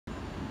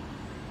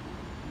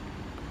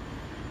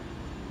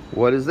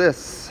What is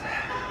this?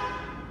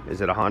 Is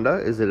it a Honda?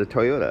 Is it a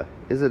Toyota?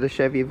 Is it a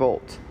Chevy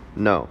Volt?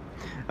 No.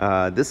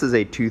 This is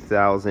a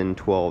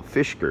 2012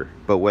 Fisker,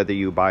 but whether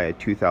you buy a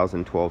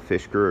 2012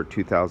 Fisker or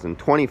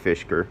 2020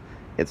 Fisker,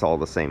 it's all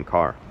the same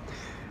car.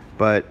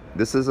 But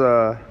this is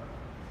a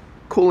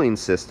cooling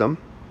system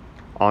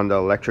on the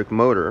electric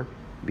motor,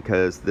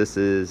 because this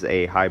is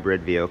a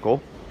hybrid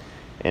vehicle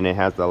and it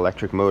has the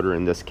electric motor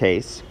in this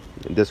case.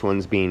 This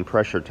one's being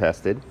pressure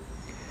tested.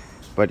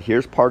 But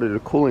here's part of the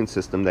cooling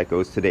system that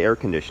goes to the air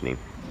conditioning.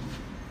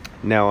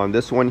 Now on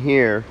this one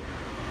here,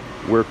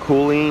 we're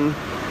cooling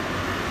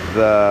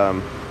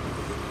the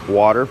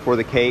water for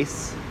the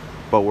case,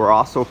 but we're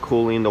also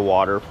cooling the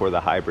water for the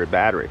hybrid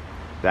battery.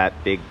 That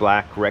big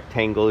black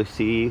rectangle you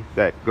see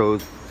that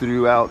goes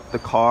throughout the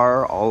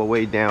car all the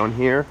way down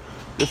here,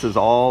 this is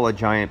all a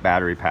giant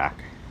battery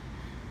pack.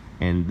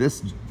 And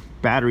this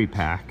battery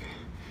pack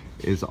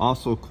is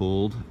also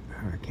cooled.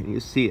 Can you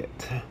see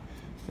it?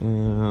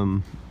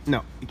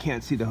 No, you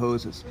can't see the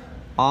hoses.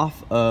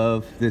 Off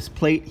of this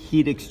plate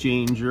heat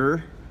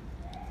exchanger.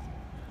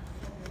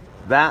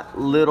 That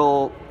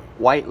little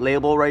white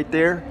label right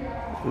there,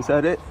 is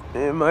that it?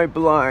 Am I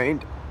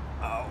blind?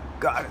 Oh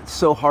God, it's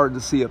so hard to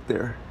see up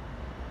there.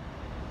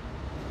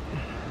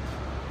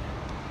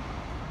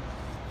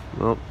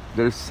 Well,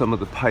 there's some of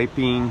the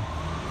piping.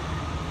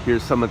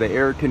 Here's some of the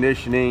air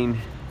conditioning.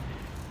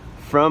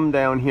 From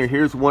down here,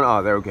 here's one.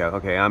 Oh, there we go.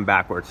 Okay, I'm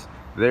backwards.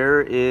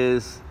 There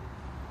is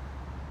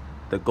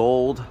the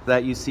gold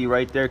that you see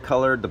right there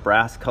colored, the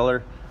brass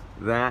color.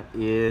 That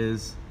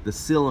is the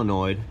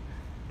solenoid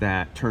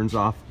that turns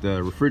off the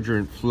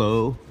refrigerant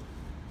flow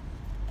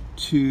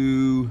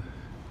to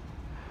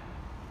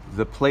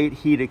the plate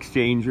heat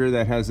exchanger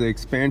that has an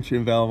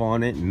expansion valve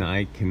on it, and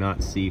I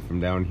cannot see from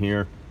down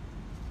here.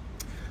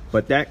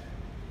 But that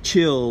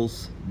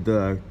chills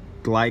the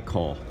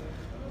glycol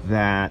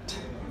that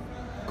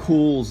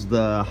cools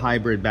the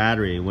hybrid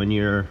battery. When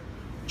you're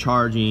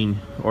charging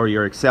or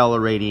you're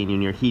accelerating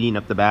and you're heating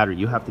up the battery,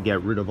 you have to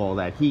get rid of all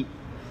that heat,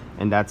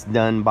 and that's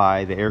done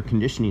by the air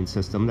conditioning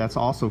system that's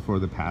also for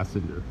the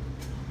passenger.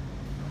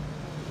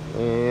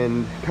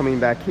 And coming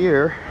back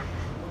here,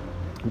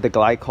 the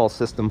glycol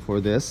system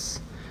for this,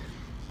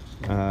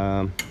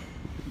 now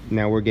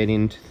we're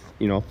getting,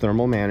 you know,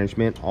 thermal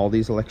management. All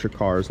these electric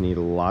cars need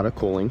a lot of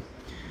cooling,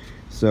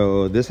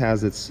 so this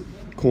has its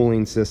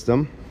cooling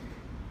system.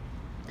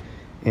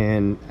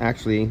 And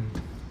actually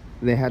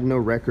they had no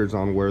records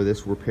on where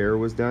this repair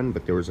was done,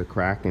 but there was a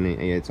crack and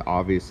it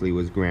obviously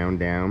was ground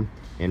down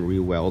and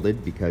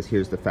re-welded, because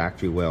here's the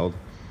factory weld,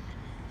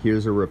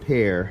 here's a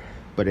repair,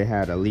 but it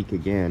had a leak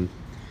again.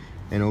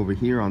 And over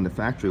here on the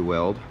factory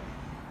weld,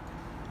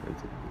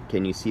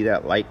 can you see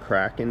that light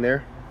crack in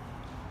there?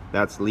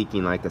 That's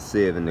leaking like a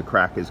sieve, and the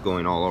crack is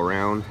going all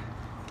around.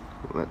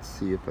 Let's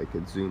see if I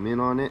could zoom in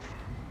on it.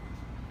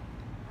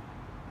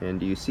 And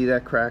do you see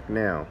that crack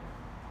now?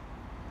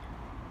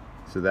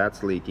 So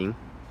that's leaking.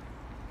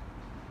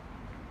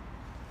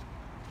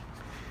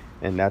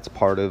 And that's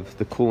part of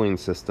the cooling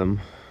system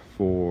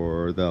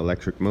for the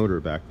electric motor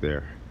back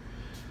there.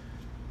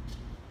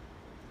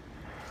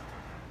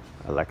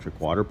 Electric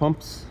water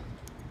pumps.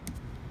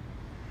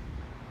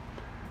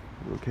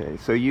 Okay,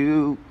 so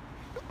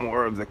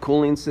more of the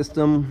cooling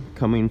system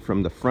coming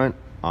from the front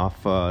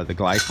off the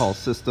glycol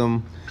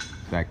system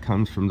that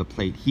comes from the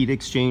plate heat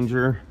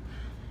exchanger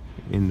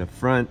in the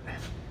front,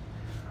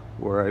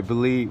 where I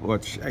believe,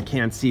 which I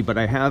can't see, but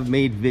I have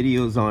made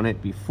videos on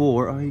it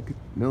before. Oh, you could,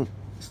 nope,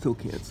 still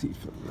can't see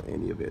from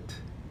any of it.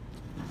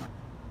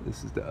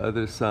 This is the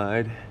other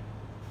side.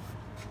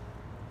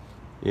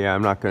 Yeah,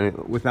 I'm not gonna,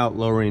 without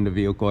lowering the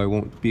vehicle, I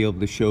won't be able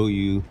to show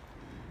you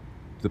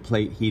the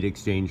plate heat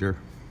exchanger.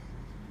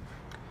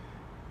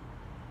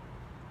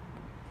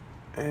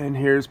 And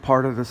here's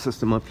part of the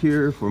system up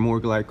here for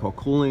more glycol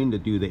cooling, to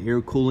do the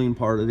air cooling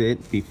part of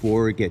it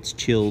before it gets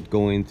chilled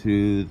going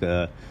through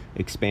the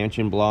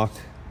expansion block.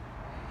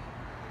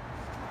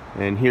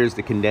 And here's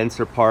the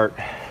condenser part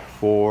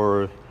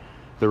for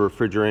the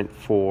refrigerant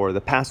for the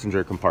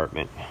passenger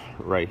compartment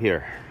right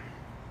here.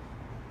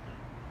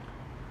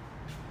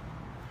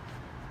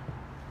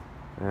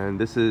 And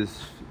this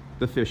is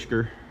the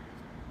Fisker,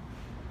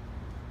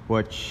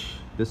 which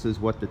this is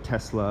what the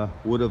Tesla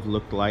would have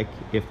looked like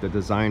if the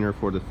designer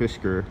for the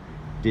Fisker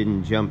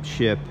didn't jump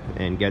ship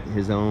and get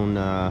his own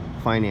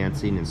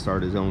financing and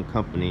start his own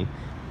company.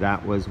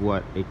 That was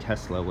what a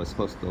Tesla was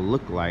supposed to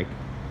look like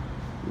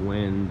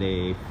when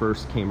they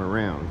first came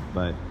around,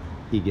 but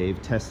he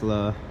gave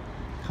Tesla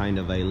kind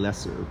of a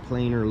lesser,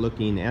 plainer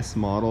looking S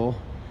model,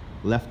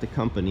 left the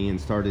company and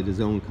started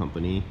his own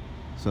company.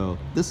 So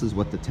this is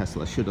what the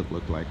Tesla should have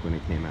looked like when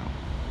it came out.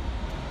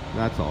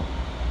 That's all.